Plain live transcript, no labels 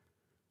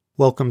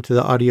Welcome to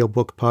the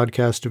audiobook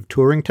podcast of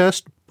Turing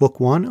Test,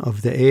 Book 1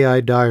 of the AI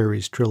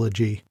Diaries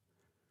trilogy.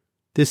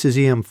 This is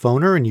E.M.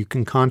 Foner, and you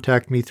can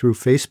contact me through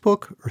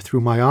Facebook or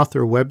through my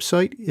author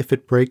website,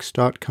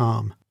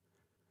 ifitbreaks.com.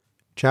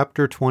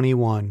 Chapter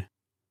 21.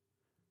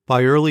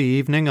 By early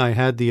evening, I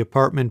had the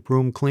apartment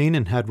broom clean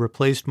and had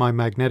replaced my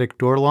magnetic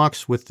door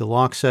locks with the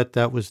lock set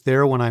that was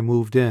there when I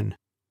moved in.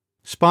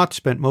 Spot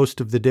spent most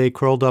of the day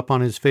curled up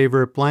on his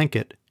favorite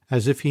blanket,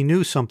 as if he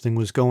knew something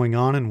was going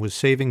on and was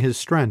saving his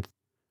strength.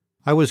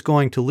 I was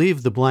going to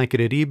leave the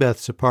blanket at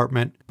Ebeth's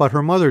apartment, but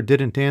her mother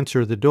didn't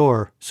answer the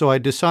door, so I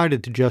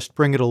decided to just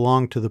bring it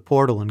along to the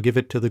portal and give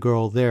it to the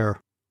girl there.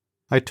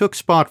 I took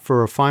Spot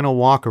for a final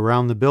walk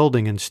around the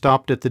building and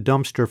stopped at the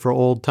dumpster for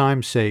old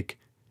time's sake.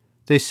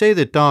 They say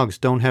that dogs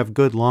don't have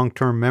good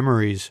long-term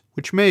memories,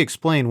 which may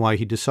explain why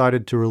he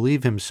decided to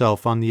relieve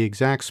himself on the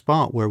exact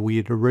spot where we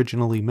had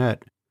originally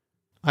met.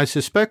 I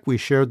suspect we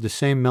shared the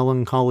same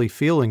melancholy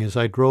feeling as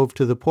I drove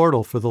to the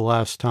portal for the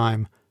last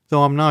time,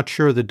 though I'm not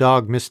sure the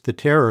dog missed the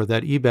terror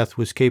that Ebeth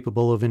was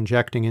capable of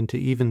injecting into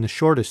even the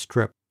shortest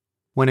trip.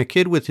 When a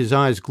kid with his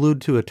eyes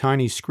glued to a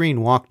tiny screen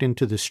walked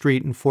into the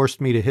street and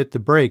forced me to hit the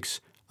brakes,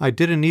 I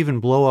didn't even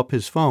blow up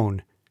his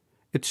phone.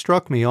 It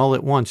struck me all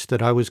at once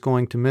that I was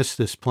going to miss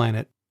this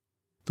planet.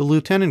 The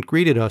lieutenant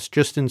greeted us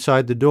just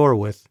inside the door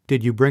with,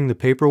 "Did you bring the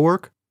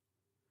paperwork?"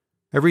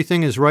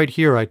 "Everything is right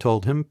here," I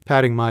told him,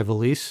 patting my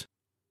valise.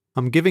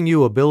 "I'm giving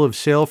you a bill of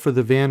sale for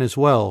the van as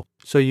well,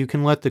 so you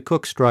can let the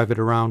cooks drive it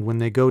around when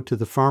they go to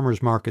the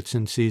farmers markets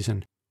in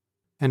season.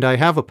 And I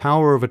have a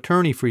power of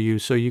attorney for you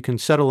so you can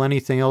settle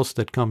anything else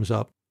that comes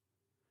up."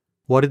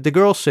 "What did the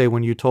girl say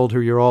when you told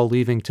her you're all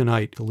leaving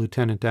tonight?" the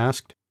lieutenant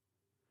asked.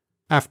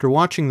 "After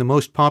watching the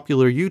most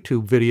popular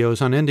YouTube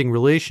videos on ending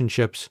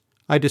relationships,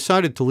 I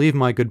decided to leave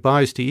my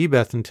goodbyes to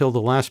Ebeth until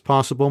the last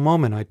possible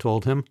moment," I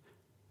told him.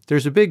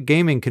 "There's a big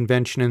gaming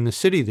convention in the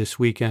city this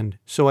weekend,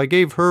 so I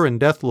gave her and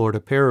Deathlord a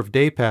pair of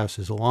day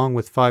passes along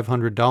with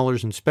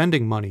 $500 in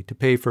spending money to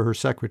pay for her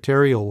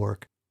secretarial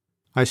work.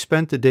 I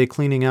spent the day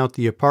cleaning out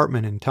the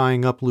apartment and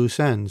tying up loose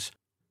ends.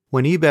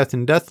 When Ebeth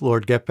and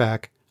Deathlord get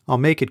back, I'll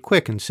make it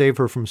quick and save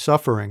her from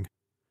suffering."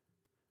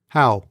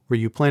 "How? Were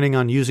you planning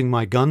on using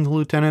my gun?" the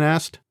lieutenant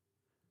asked.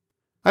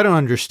 "I don't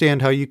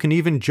understand how you can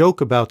even joke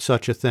about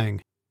such a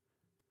thing."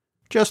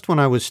 "Just when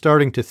I was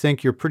starting to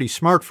think you're pretty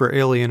smart for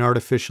alien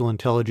artificial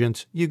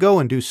intelligence, you go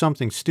and do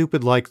something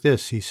stupid like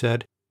this," he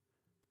said.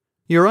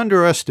 "You're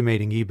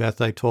underestimating Ebeth,"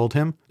 I told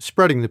him,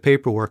 spreading the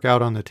paperwork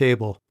out on the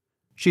table.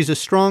 "She's a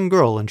strong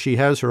girl and she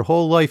has her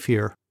whole life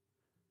here."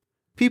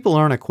 "People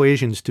aren't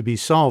equations to be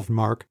solved,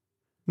 Mark.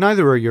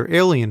 Neither are your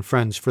alien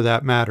friends for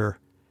that matter.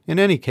 In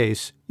any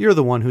case, you're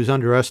the one who's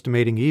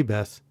underestimating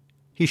Ebeth."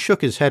 He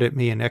shook his head at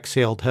me and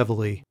exhaled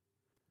heavily.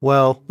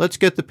 "Well, let's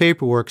get the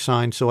paperwork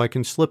signed so I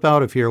can slip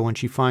out of here when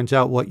she finds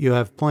out what you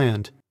have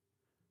planned."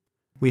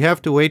 "We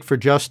have to wait for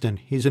Justin.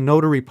 He's a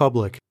notary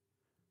public."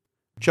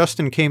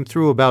 "Justin came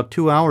through about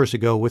 2 hours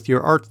ago with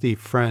your art thief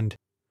friend.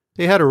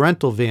 They had a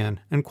rental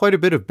van and quite a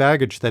bit of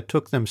baggage that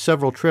took them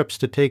several trips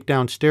to take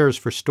downstairs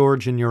for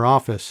storage in your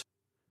office.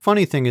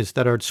 Funny thing is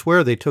that I'd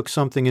swear they took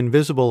something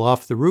invisible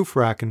off the roof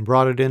rack and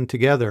brought it in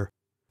together,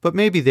 but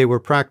maybe they were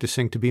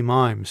practicing to be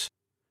mimes.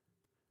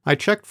 I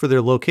checked for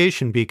their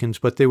location beacons,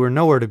 but they were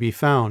nowhere to be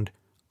found.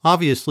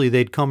 Obviously,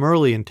 they'd come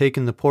early and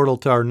taken the portal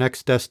to our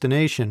next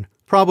destination,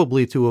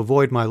 probably to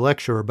avoid my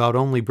lecture about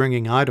only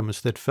bringing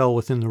items that fell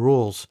within the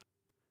rules."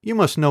 "You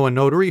must know a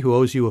notary who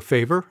owes you a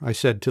favor," I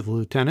said to the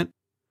lieutenant.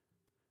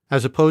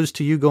 "As opposed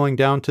to you going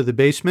down to the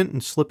basement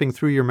and slipping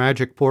through your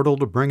magic portal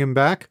to bring him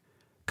back?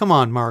 Come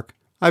on, Mark.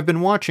 I've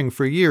been watching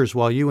for years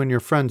while you and your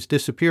friends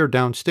disappear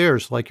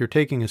downstairs like you're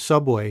taking a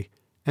subway,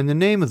 and the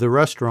name of the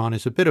restaurant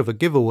is a bit of a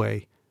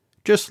giveaway.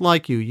 Just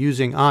like you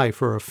using I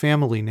for a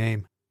family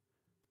name."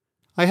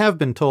 "I have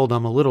been told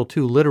I'm a little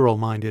too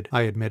literal-minded,"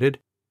 I admitted.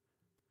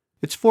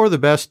 "It's for the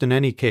best in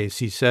any case,"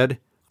 he said.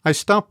 "I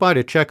stopped by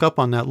to check up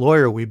on that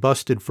lawyer we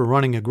busted for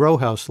running a grow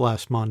house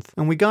last month,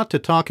 and we got to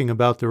talking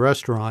about the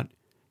restaurant.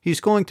 He's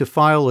going to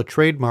file a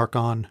trademark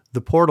on the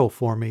portal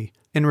for me,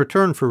 in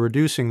return for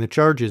reducing the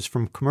charges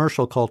from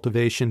commercial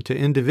cultivation to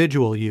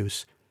individual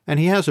use, and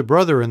he has a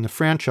brother in the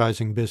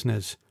franchising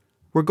business.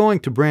 We're going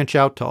to branch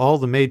out to all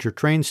the major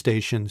train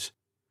stations."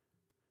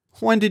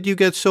 "When did you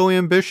get so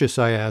ambitious?"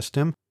 I asked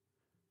him.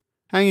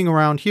 "Hanging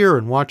around here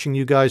and watching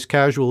you guys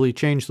casually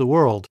change the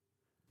world."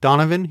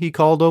 "Donovan?" he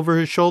called over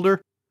his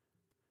shoulder.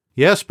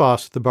 "Yes,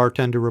 boss," the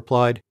bartender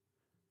replied.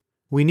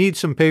 "We need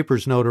some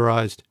papers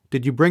notarized.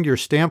 Did you bring your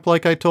stamp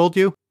like I told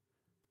you?"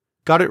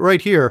 "Got it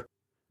right here.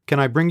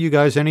 Can I bring you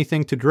guys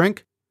anything to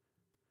drink?"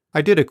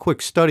 I did a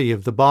quick study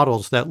of the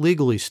bottles that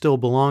legally still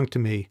belong to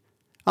me.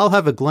 "I'll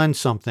have a Glen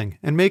something,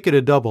 and make it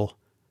a double."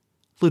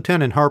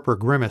 Lieutenant Harper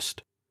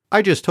grimaced.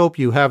 "I just hope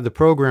you have the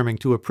programming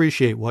to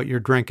appreciate what you're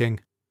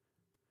drinking."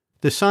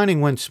 The signing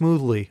went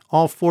smoothly,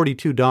 all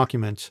 42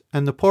 documents,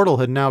 and the portal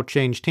had now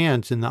changed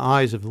hands in the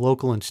eyes of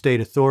local and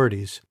state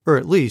authorities, or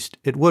at least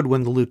it would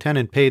when the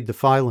lieutenant paid the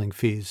filing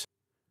fees.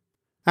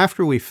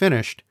 After we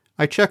finished,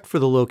 I checked for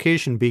the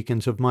location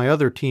beacons of my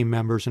other team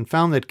members and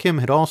found that Kim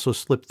had also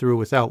slipped through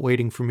without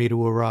waiting for me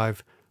to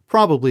arrive,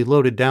 probably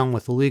loaded down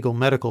with illegal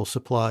medical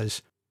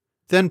supplies.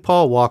 Then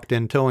Paul walked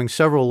in towing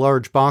several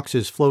large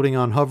boxes floating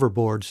on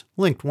hoverboards,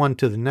 linked one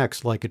to the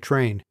next like a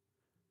train.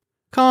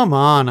 "Come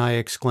on," I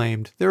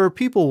exclaimed. "There are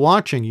people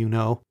watching, you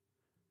know."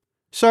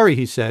 "Sorry,"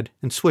 he said,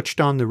 and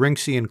switched on the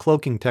Rinxian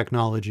cloaking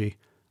technology.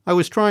 "I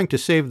was trying to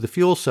save the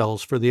fuel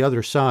cells for the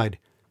other side.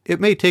 It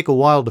may take a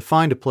while to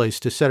find a place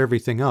to set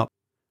everything up."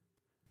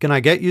 "Can I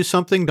get you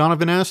something?"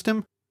 Donovan asked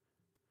him.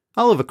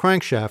 "I'll have a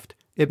crankshaft.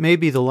 It may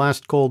be the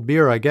last cold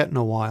beer I get in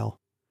a while."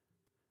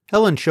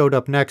 Helen showed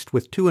up next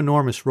with 2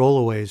 enormous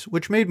rollaways,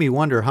 which made me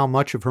wonder how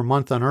much of her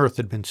month on Earth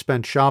had been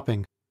spent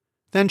shopping.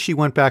 Then she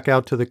went back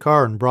out to the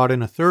car and brought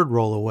in a 3rd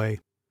rollaway,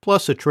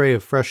 plus a tray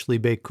of freshly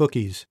baked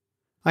cookies.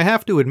 I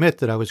have to admit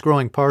that I was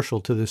growing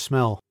partial to the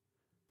smell.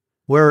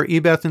 "Where are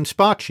Ebeth and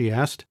Spot?" she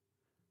asked.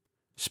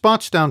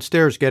 "Spot's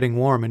downstairs getting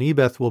warm, and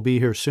Ebeth will be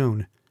here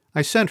soon.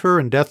 I sent her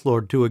and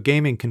Deathlord to a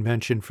gaming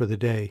convention for the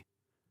day."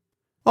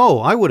 "Oh,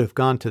 I would have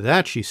gone to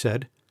that," she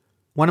said.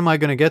 "When am I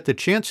going to get the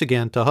chance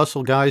again to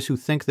hustle guys who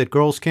think that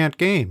girls can't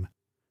game?"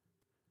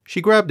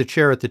 She grabbed a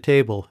chair at the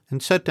table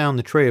and set down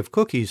the tray of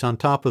cookies on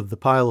top of the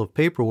pile of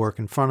paperwork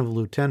in front of the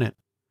lieutenant.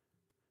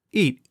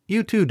 "Eat,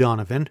 you too,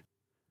 Donovan."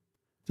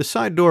 The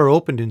side door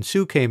opened and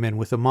Sue came in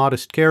with a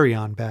modest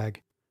carry-on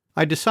bag.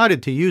 I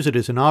decided to use it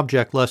as an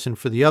object lesson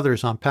for the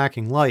others on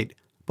packing light,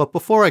 but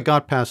before I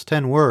got past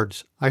 10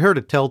 words, I heard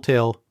a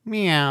telltale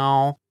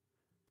meow.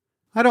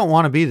 "I don't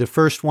want to be the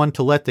first one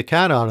to let the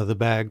cat out of the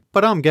bag,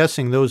 but I'm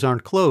guessing those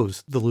aren't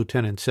clothes," the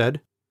lieutenant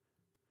said.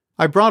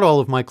 "I brought all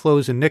of my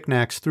clothes and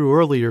knickknacks through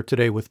earlier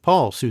today with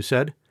Paul," Sue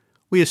said.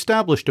 "We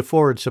established a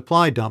forward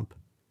supply dump."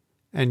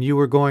 "And you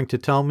were going to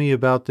tell me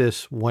about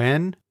this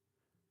when?"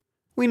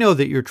 "We know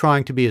that you're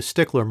trying to be a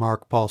stickler,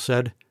 Mark," Paul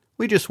said.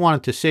 "We just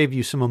wanted to save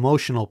you some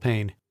emotional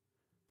pain."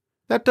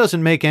 "That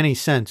doesn't make any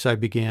sense," I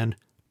began,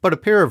 but a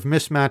pair of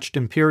mismatched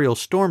Imperial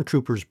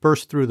stormtroopers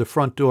burst through the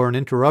front door and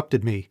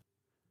interrupted me.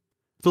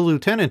 The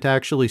lieutenant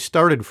actually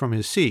started from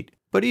his seat,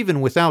 but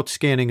even without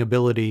scanning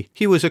ability,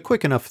 he was a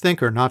quick enough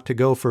thinker not to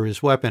go for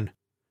his weapon.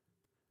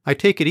 "I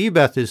take it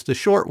Ebeth is the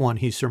short one,"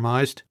 he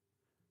surmised.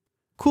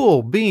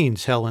 "Cool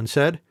beans," Helen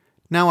said.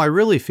 "Now I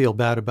really feel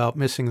bad about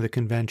missing the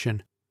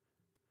convention."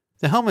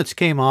 The helmets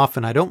came off,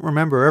 and I don't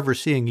remember ever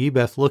seeing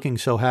Ebeth looking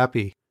so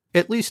happy.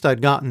 At least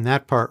I'd gotten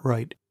that part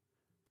right.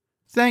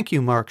 "Thank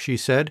you, Mark," she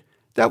said.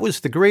 "That was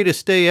the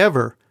greatest day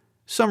ever.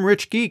 Some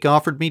rich geek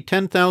offered me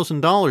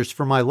 $10,000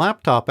 for my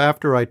laptop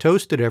after I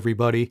toasted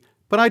everybody,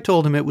 but I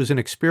told him it was an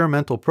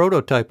experimental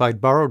prototype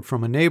I'd borrowed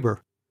from a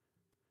neighbor."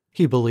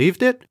 "He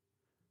believed it?"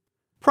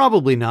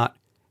 "Probably not.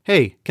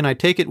 Hey, can I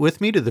take it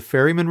with me to the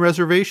ferryman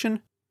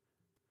reservation?"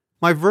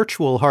 My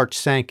virtual heart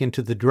sank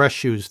into the dress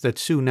shoes that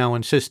Sue now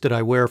insisted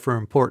I wear for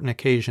important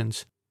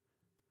occasions.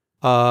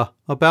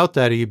 About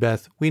that,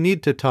 Ebeth, we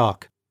need to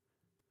talk."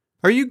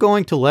 "Are you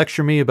going to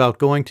lecture me about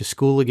going to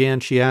school again?"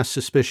 she asked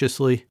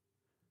suspiciously.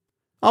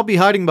 "I'll be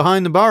hiding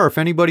behind the bar if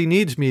anybody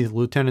needs me," the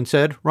lieutenant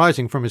said,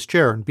 rising from his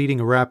chair and beating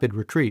a rapid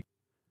retreat.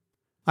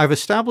 "I've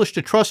established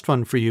a trust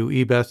fund for you,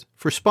 Ebeth,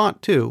 for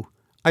Spot too.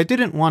 I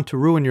didn't want to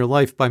ruin your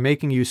life by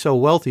making you so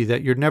wealthy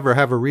that you'd never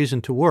have a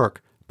reason to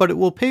work, but it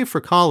will pay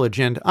for college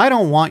and—" "I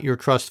don't want your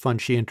trust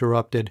fund," she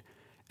interrupted.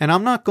 "And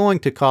I'm not going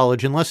to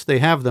college unless they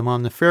have them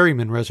on the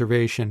ferryman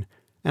reservation.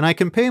 And I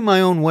can pay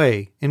my own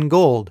way, in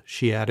gold,"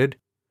 she added.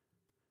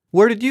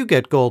 "Where did you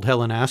get gold?"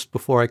 Helen asked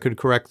before I could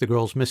correct the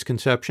girl's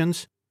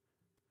misconceptions.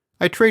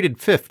 "I traded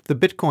Fifth, the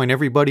Bitcoin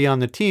everybody on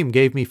the team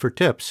gave me for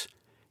tips.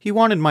 He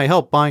wanted my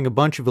help buying a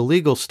bunch of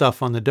illegal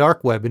stuff on the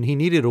dark web and he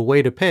needed a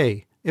way to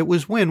pay. It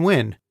was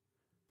win-win."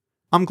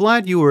 "I'm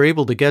glad you were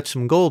able to get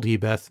some gold,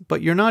 Ebeth,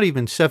 but you're not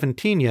even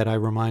 17 yet," I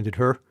reminded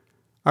her.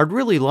 "I'd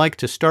really like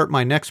to start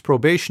my next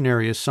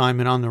probationary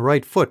assignment on the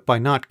right foot by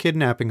not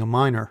kidnapping a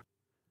minor."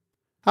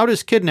 "How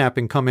does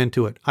kidnapping come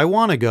into it? I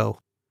want to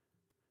go."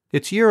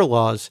 "It's year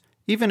laws.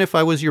 Even if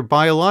I was your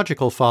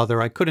biological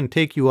father, I couldn't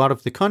take you out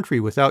of the country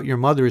without your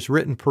mother's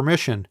written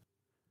permission."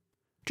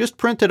 "Just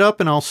print it up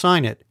and I'll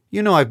sign it.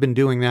 You know I've been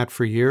doing that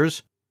for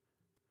years."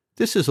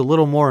 "This is a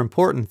little more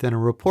important than a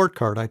report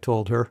card," I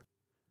told her.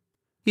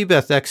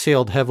 Ebeth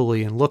exhaled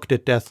heavily and looked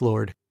at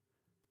Deathlord.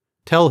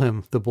 "Tell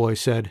him," the boy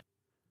said.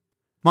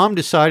 "Mom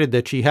decided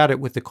that she had it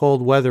with the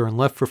cold weather and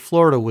left for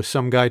Florida with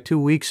some guy 2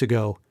 weeks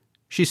ago.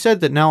 She said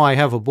that now I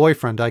have a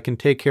boyfriend I can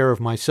take care of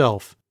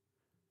myself."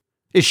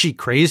 "Is she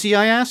crazy?"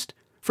 I asked,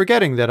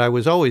 forgetting that I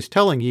was always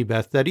telling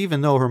Ebeth that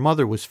even though her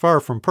mother was far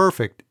from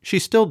perfect, she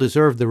still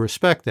deserved the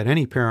respect that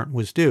any parent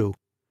was due.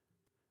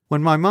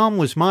 "When my mom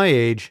was my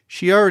age,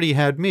 she already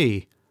had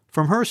me.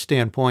 From her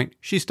standpoint,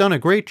 she's done a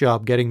great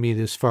job getting me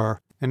this far,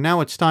 and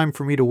now it's time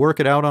for me to work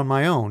it out on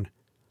my own.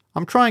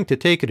 I'm trying to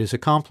take it as a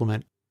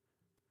compliment."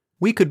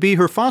 "We could be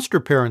her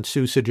foster parents,"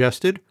 Sue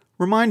suggested,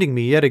 reminding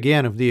me yet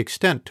again of the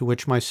extent to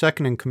which my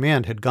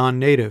second-in-command had gone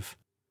native.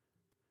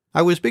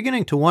 I was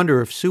beginning to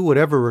wonder if Sue would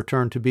ever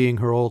return to being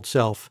her old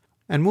self,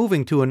 and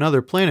moving to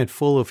another planet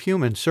full of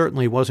humans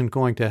certainly wasn't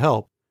going to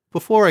help.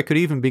 Before I could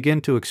even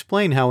begin to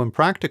explain how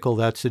impractical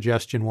that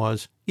suggestion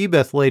was,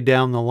 Ebeth laid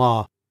down the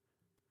law.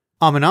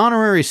 "I'm an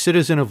honorary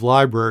citizen of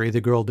Library," the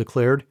girl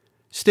declared.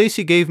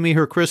 "Stacy gave me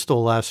her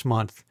crystal last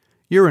month.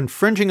 You're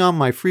infringing on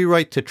my free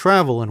right to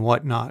travel and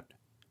whatnot."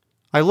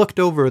 I looked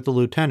over at the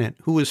lieutenant,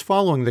 who was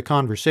following the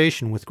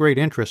conversation with great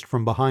interest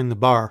from behind the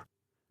bar.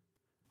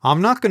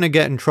 "I'm not going to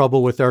get in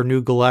trouble with our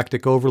new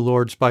galactic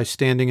overlords by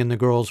standing in the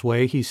girl's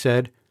way," he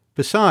said.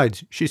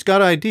 "Besides, she's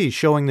got ID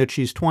showing that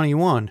she's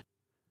 21.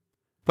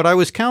 "But I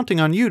was counting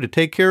on you to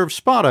take care of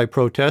Spot," I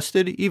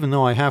protested, even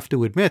though I have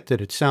to admit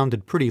that it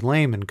sounded pretty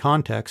lame in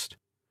context.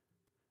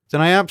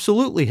 "Then I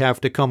absolutely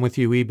have to come with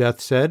you,"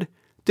 Ebeth said.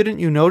 "Didn't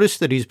you notice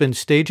that he's been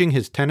staging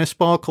his tennis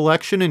ball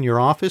collection in your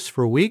office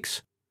for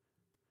weeks?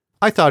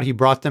 I thought he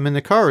brought them in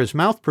the car as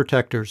mouth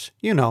protectors,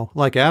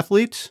 like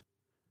athletes.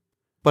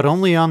 But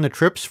only on the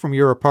trips from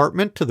your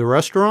apartment to the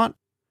restaurant?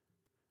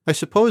 I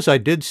suppose I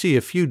did see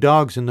a few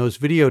dogs in those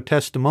video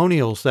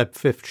testimonials that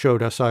Fifth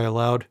showed us," I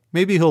allowed.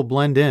 "Maybe he'll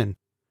blend in."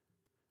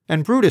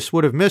 "And Brutus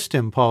would have missed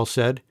him," Paul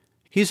said.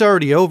 "He's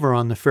already over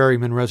on the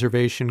Ferryman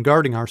Reservation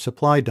guarding our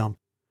supply dump."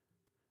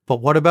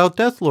 "But what about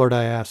Deathlord?"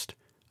 I asked.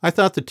 "I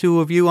thought the two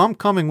of you—" "I'm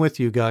coming with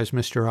you guys,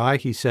 Mr. I,"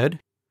 he said.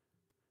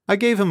 "I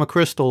gave him a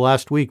crystal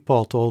last week,"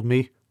 Paul told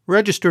me.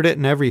 "Registered it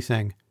and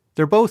everything.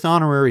 They're both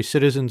honorary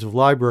citizens of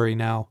Library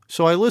now,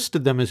 so I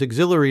listed them as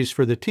auxiliaries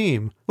for the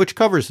team, which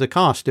covers the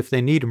cost if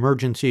they need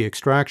emergency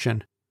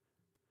extraction."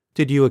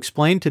 "Did you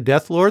explain to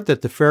Deathlord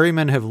that the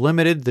ferrymen have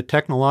limited the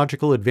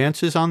technological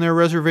advances on their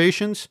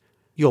reservations?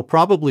 You'll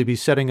probably be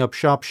setting up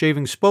shop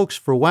shaving spokes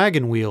for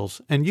wagon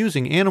wheels and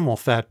using animal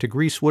fat to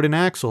grease wooden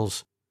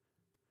axles."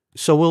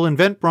 "So we'll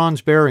invent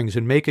bronze bearings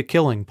and make a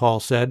killing," Paul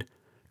said.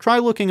 "Try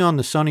looking on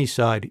the sunny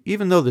side,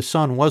 even though the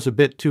sun was a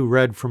bit too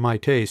red for my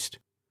taste."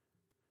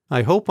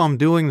 "I hope I'm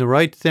doing the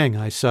right thing,"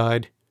 I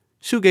sighed.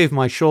 Sue gave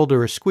my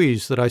shoulder a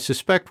squeeze that I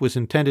suspect was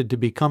intended to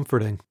be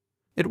comforting.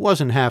 It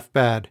wasn't half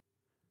bad.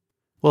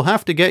 "We'll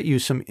have to get you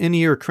some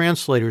in-ear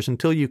translators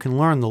until you can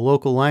learn the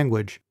local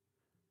language."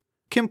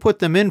 "Kim put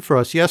them in for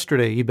us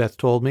yesterday," Ebeth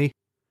told me.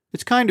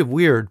 "It's kind of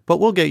weird, but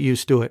we'll get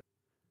used to it."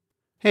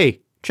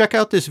 "Hey, check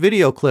out this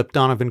video clip,"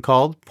 Donovan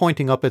called,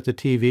 pointing up at the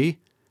TV.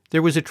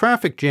 "There was a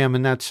traffic jam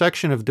in that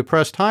section of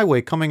depressed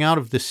highway coming out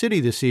of the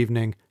city this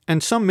evening,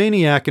 and some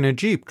maniac in a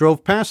Jeep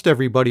drove past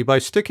everybody by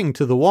sticking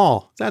to the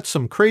wall. That's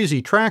some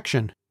crazy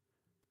traction."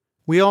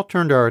 We all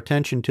turned our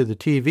attention to the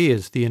TV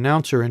as the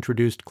announcer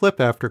introduced clip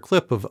after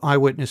clip of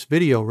eyewitness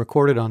video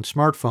recorded on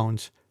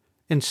smartphones.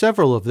 In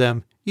several of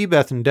them,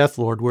 Ebeth and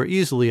Deathlord were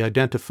easily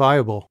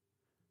identifiable.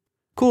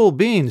 "Cool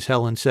beans,"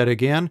 Helen said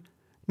again.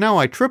 "Now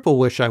I triple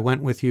wish I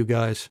went with you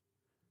guys."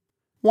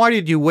 "Why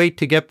did you wait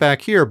to get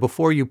back here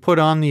before you put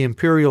on the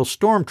Imperial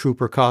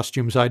Stormtrooper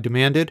costumes?" I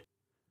demanded.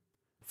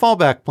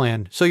 "Fallback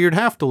plan, so you'd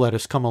have to let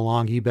us come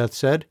along," Ebeth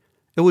said.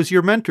 "It was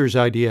your mentor's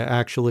idea,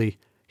 actually.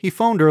 He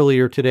phoned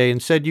earlier today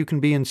and said you can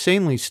be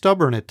insanely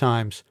stubborn at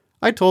times.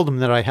 I told him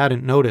that I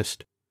hadn't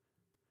noticed."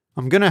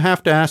 "I'm going to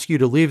have to ask you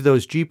to leave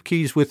those Jeep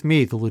keys with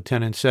me," the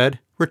lieutenant said,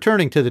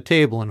 returning to the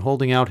table and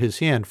holding out his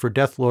hand for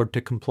Deathlord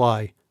to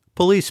comply.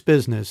 "Police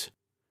business."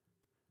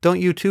 "Don't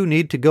you two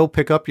need to go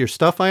pick up your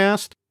stuff?" I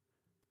asked.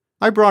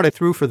 "I brought it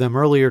through for them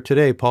earlier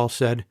today," Paul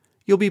said.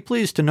 "You'll be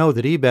pleased to know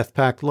that Ebeth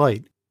packed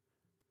light."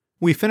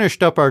 We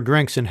finished up our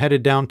drinks and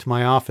headed down to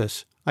my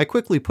office. I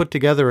quickly put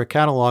together a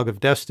catalog of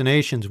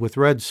destinations with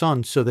red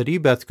suns so that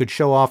Ebeth could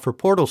show off her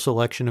portal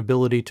selection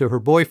ability to her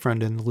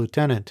boyfriend and the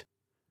lieutenant.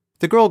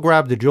 The girl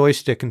grabbed the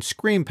joystick and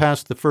screamed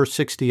past the first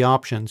 60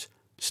 options,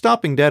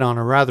 stopping dead on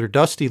a rather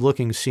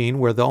dusty-looking scene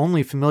where the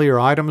only familiar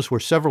items were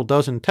several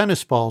dozen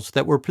tennis balls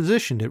that were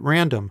positioned at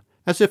random,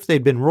 as if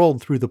they'd been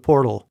rolled through the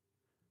portal.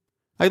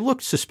 I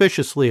looked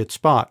suspiciously at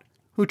Spot,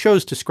 who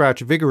chose to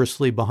scratch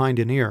vigorously behind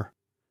an ear.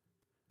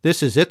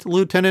 "This is it?" the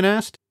lieutenant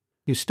asked.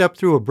 "You stepped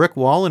through a brick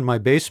wall in my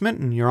basement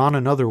and you're on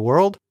another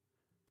world?"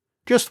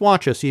 "Just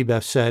watch us,"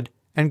 Ebeth said,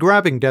 and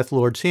grabbing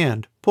Deathlord's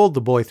hand, pulled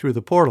the boy through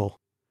the portal.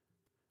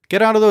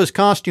 "Get out of those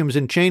costumes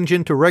and change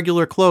into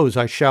regular clothes,"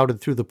 I shouted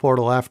through the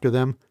portal after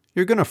them.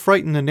 "You're going to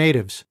frighten the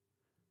natives."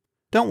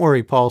 "Don't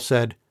worry," Paul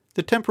said.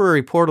 "The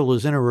temporary portal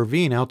is in a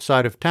ravine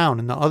outside of town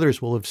and the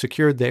others will have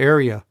secured the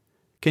area.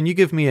 Can you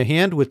give me a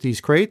hand with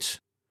these crates?"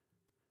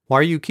 "Why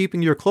are you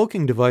keeping your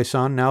cloaking device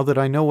on now that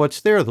I know what's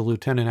there?" the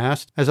lieutenant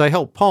asked, as I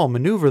helped Paul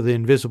maneuver the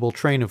invisible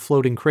train of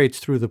floating crates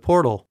through the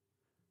portal.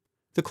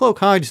 "The cloak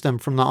hides them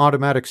from the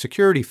automatic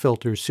security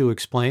filters," Sue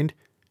explained.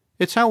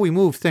 "It's how we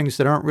move things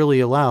that aren't really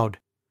allowed.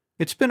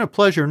 It's been a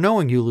pleasure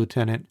knowing you,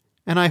 Lieutenant,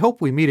 and I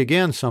hope we meet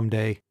again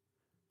someday."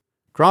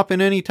 "Drop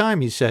in any time,"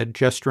 he said,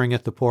 gesturing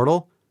at the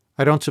portal.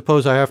 "I don't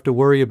suppose I have to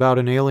worry about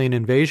an alien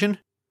invasion?"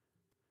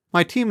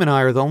 "My team and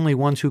I are the only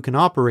ones who can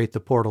operate the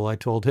portal," I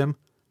told him.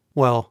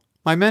 "Well,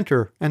 my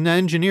mentor and the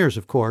engineers,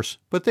 of course,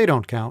 but they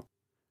don't count."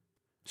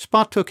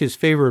 Spot took his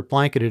favorite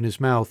blanket in his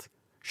mouth,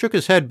 shook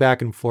his head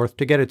back and forth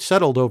to get it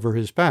settled over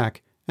his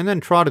back, and then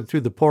trotted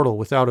through the portal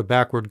without a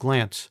backward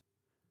glance.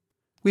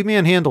 We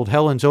manhandled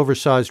Helen's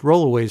oversized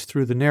rollaways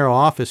through the narrow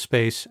office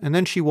space, and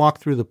then she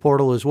walked through the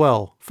portal as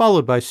well,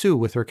 followed by Sue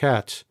with her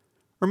cats.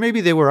 Or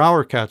maybe they were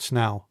our cats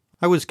now.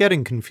 I was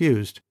getting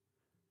confused.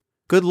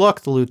 Good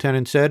luck, the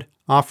lieutenant said,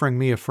 offering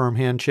me a firm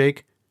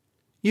handshake.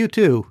 You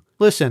too.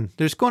 Listen,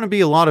 there's going to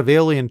be a lot of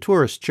alien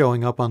tourists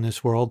showing up on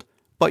this world,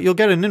 but you'll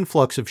get an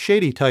influx of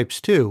shady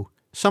types too,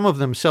 some of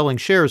them selling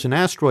shares in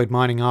asteroid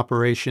mining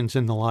operations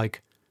and the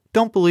like.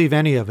 Don't believe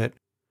any of it.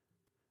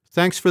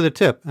 Thanks for the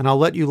tip, and I'll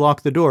let you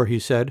lock the door, he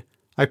said.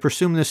 I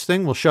presume this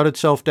thing will shut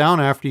itself down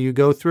after you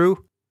go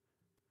through?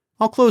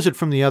 I'll close it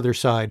from the other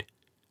side.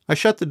 I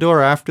shut the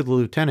door after the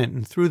lieutenant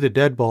and threw the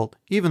deadbolt,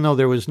 even though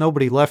there was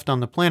nobody left on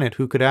the planet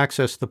who could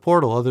access the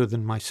portal other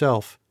than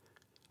myself.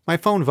 My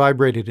phone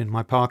vibrated in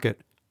my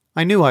pocket.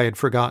 I knew I had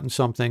forgotten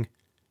something.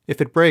 If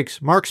it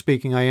breaks, Mark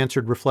speaking, I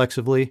answered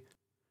reflexively.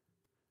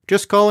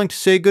 Just calling to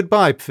say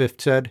goodbye,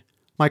 Pfift said.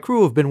 My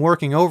crew have been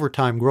working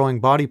overtime growing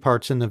body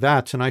parts in the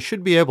vats, and I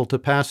should be able to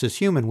pass as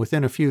human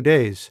within a few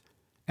days.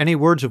 Any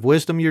words of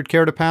wisdom you'd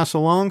care to pass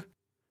along?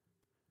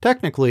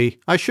 Technically,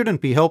 I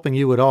shouldn't be helping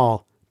you at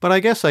all, but I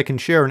guess I can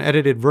share an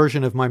edited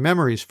version of my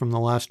memories from the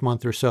last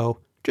month or so,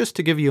 just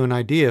to give you an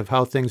idea of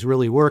how things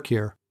really work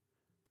here.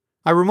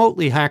 I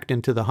remotely hacked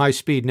into the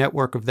high-speed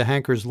network of the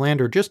Hanker's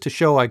lander just to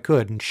show I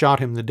could and shot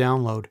him the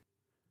download.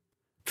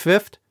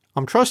 Pfift,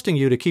 I'm trusting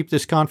you to keep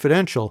this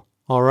confidential,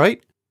 all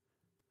right?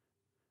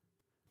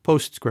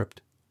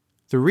 Postscript.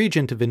 The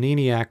Regent of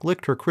Aniniac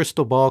licked her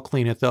crystal ball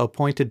clean at the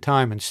appointed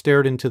time and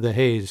stared into the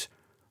haze.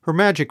 Her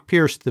magic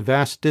pierced the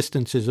vast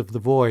distances of the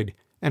void,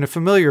 and a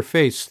familiar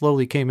face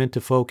slowly came into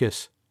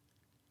focus.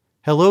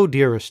 Hello,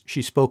 dearest,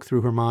 she spoke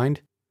through her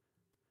mind.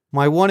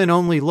 My one and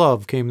only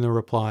love, came the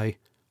reply.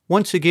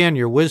 Once again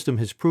your wisdom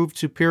has proved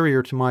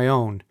superior to my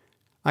own.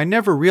 I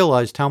never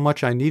realized how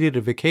much I needed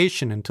a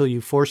vacation until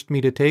you forced me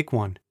to take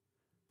one.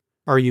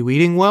 Are you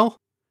eating well?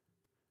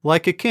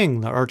 Like a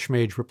king, the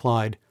Archmage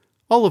replied.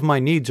 All of my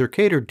needs are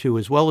catered to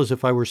as well as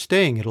if I were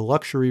staying at a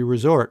luxury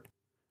resort.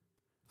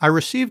 I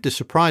received a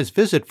surprise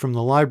visit from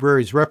the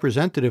library's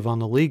representative on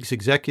the League's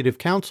Executive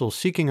Council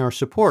seeking our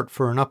support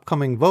for an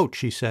upcoming vote,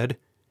 she said.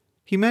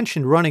 He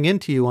mentioned running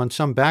into you on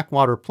some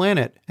backwater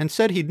planet and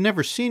said he'd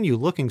never seen you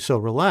looking so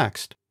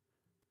relaxed.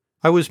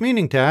 I was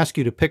meaning to ask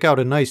you to pick out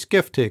a nice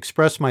gift to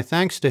express my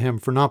thanks to him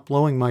for not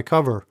blowing my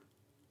cover.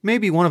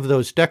 Maybe one of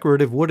those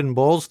decorative wooden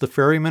bowls the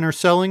ferrymen are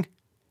selling?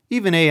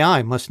 Even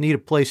AI must need a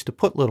place to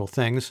put little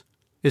things.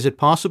 Is it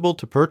possible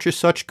to purchase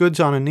such goods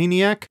on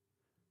Aniniac?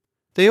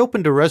 They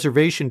opened a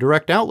reservation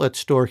direct outlet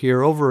store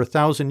here over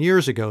 1,000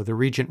 years ago, the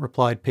Regent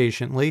replied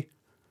patiently.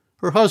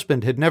 Her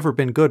husband had never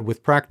been good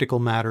with practical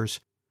matters,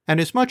 and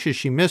as much as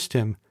she missed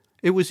him,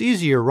 it was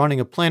easier running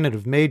a planet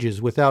of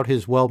mages without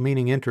his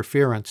well-meaning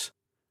interference.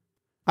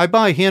 I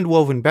buy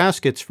hand-woven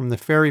baskets from the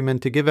ferryman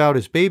to give out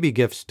as baby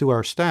gifts to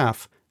our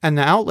staff, and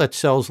the outlet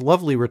sells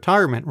lovely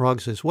retirement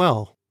rugs as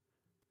well.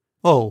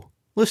 Oh,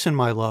 listen,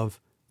 my love.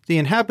 The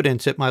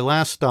inhabitants at my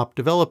last stop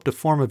developed a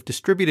form of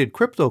distributed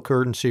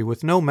cryptocurrency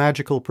with no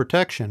magical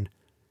protection.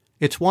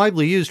 It's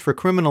widely used for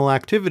criminal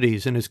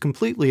activities and is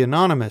completely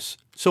anonymous,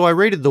 so I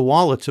raided the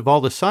wallets of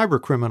all the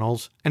cyber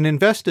criminals and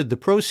invested the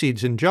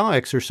proceeds in jaw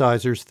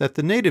exercisers that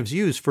the natives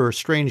use for a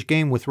strange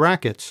game with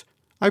rackets.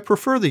 I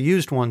prefer the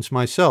used ones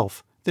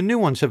myself. The new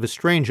ones have a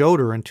strange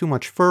odor and too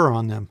much fur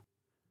on them.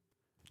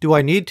 Do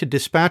I need to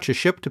dispatch a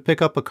ship to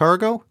pick up a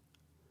cargo?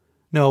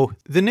 No,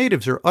 the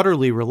natives are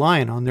utterly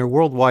reliant on their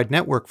worldwide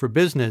network for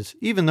business,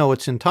 even though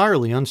it's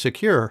entirely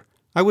unsecure.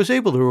 I was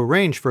able to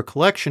arrange for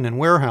collection and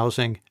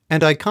warehousing,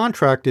 and I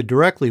contracted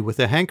directly with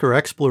a Hanker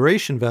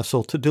exploration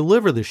vessel to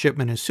deliver the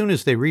shipment as soon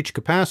as they reach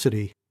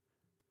capacity.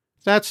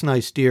 That's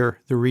nice, dear,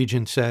 the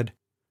Regent said.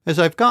 As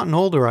I've gotten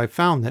older, I've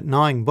found that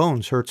gnawing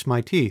bones hurts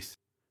my teeth.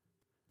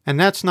 And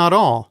that's not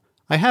all.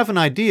 I have an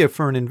idea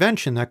for an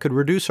invention that could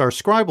reduce our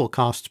scribal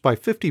costs by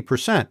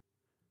 50%.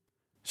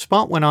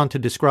 Spot went on to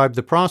describe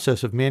the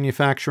process of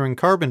manufacturing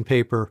carbon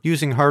paper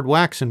using hard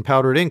wax and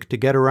powdered ink to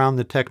get around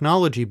the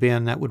technology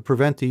ban that would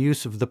prevent the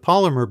use of the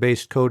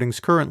polymer-based coatings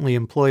currently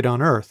employed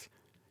on Earth.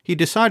 He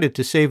decided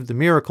to save the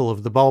miracle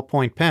of the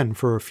ballpoint pen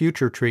for a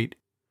future treat.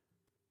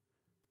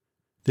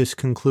 This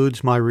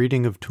concludes my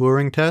reading of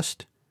Turing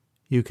Test.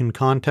 You can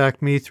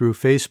contact me through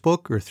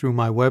Facebook or through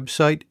my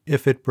website,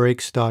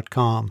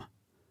 ifitbreaks.com.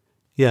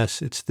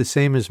 Yes, it's the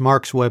same as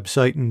Mark's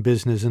website and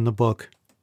business in the book.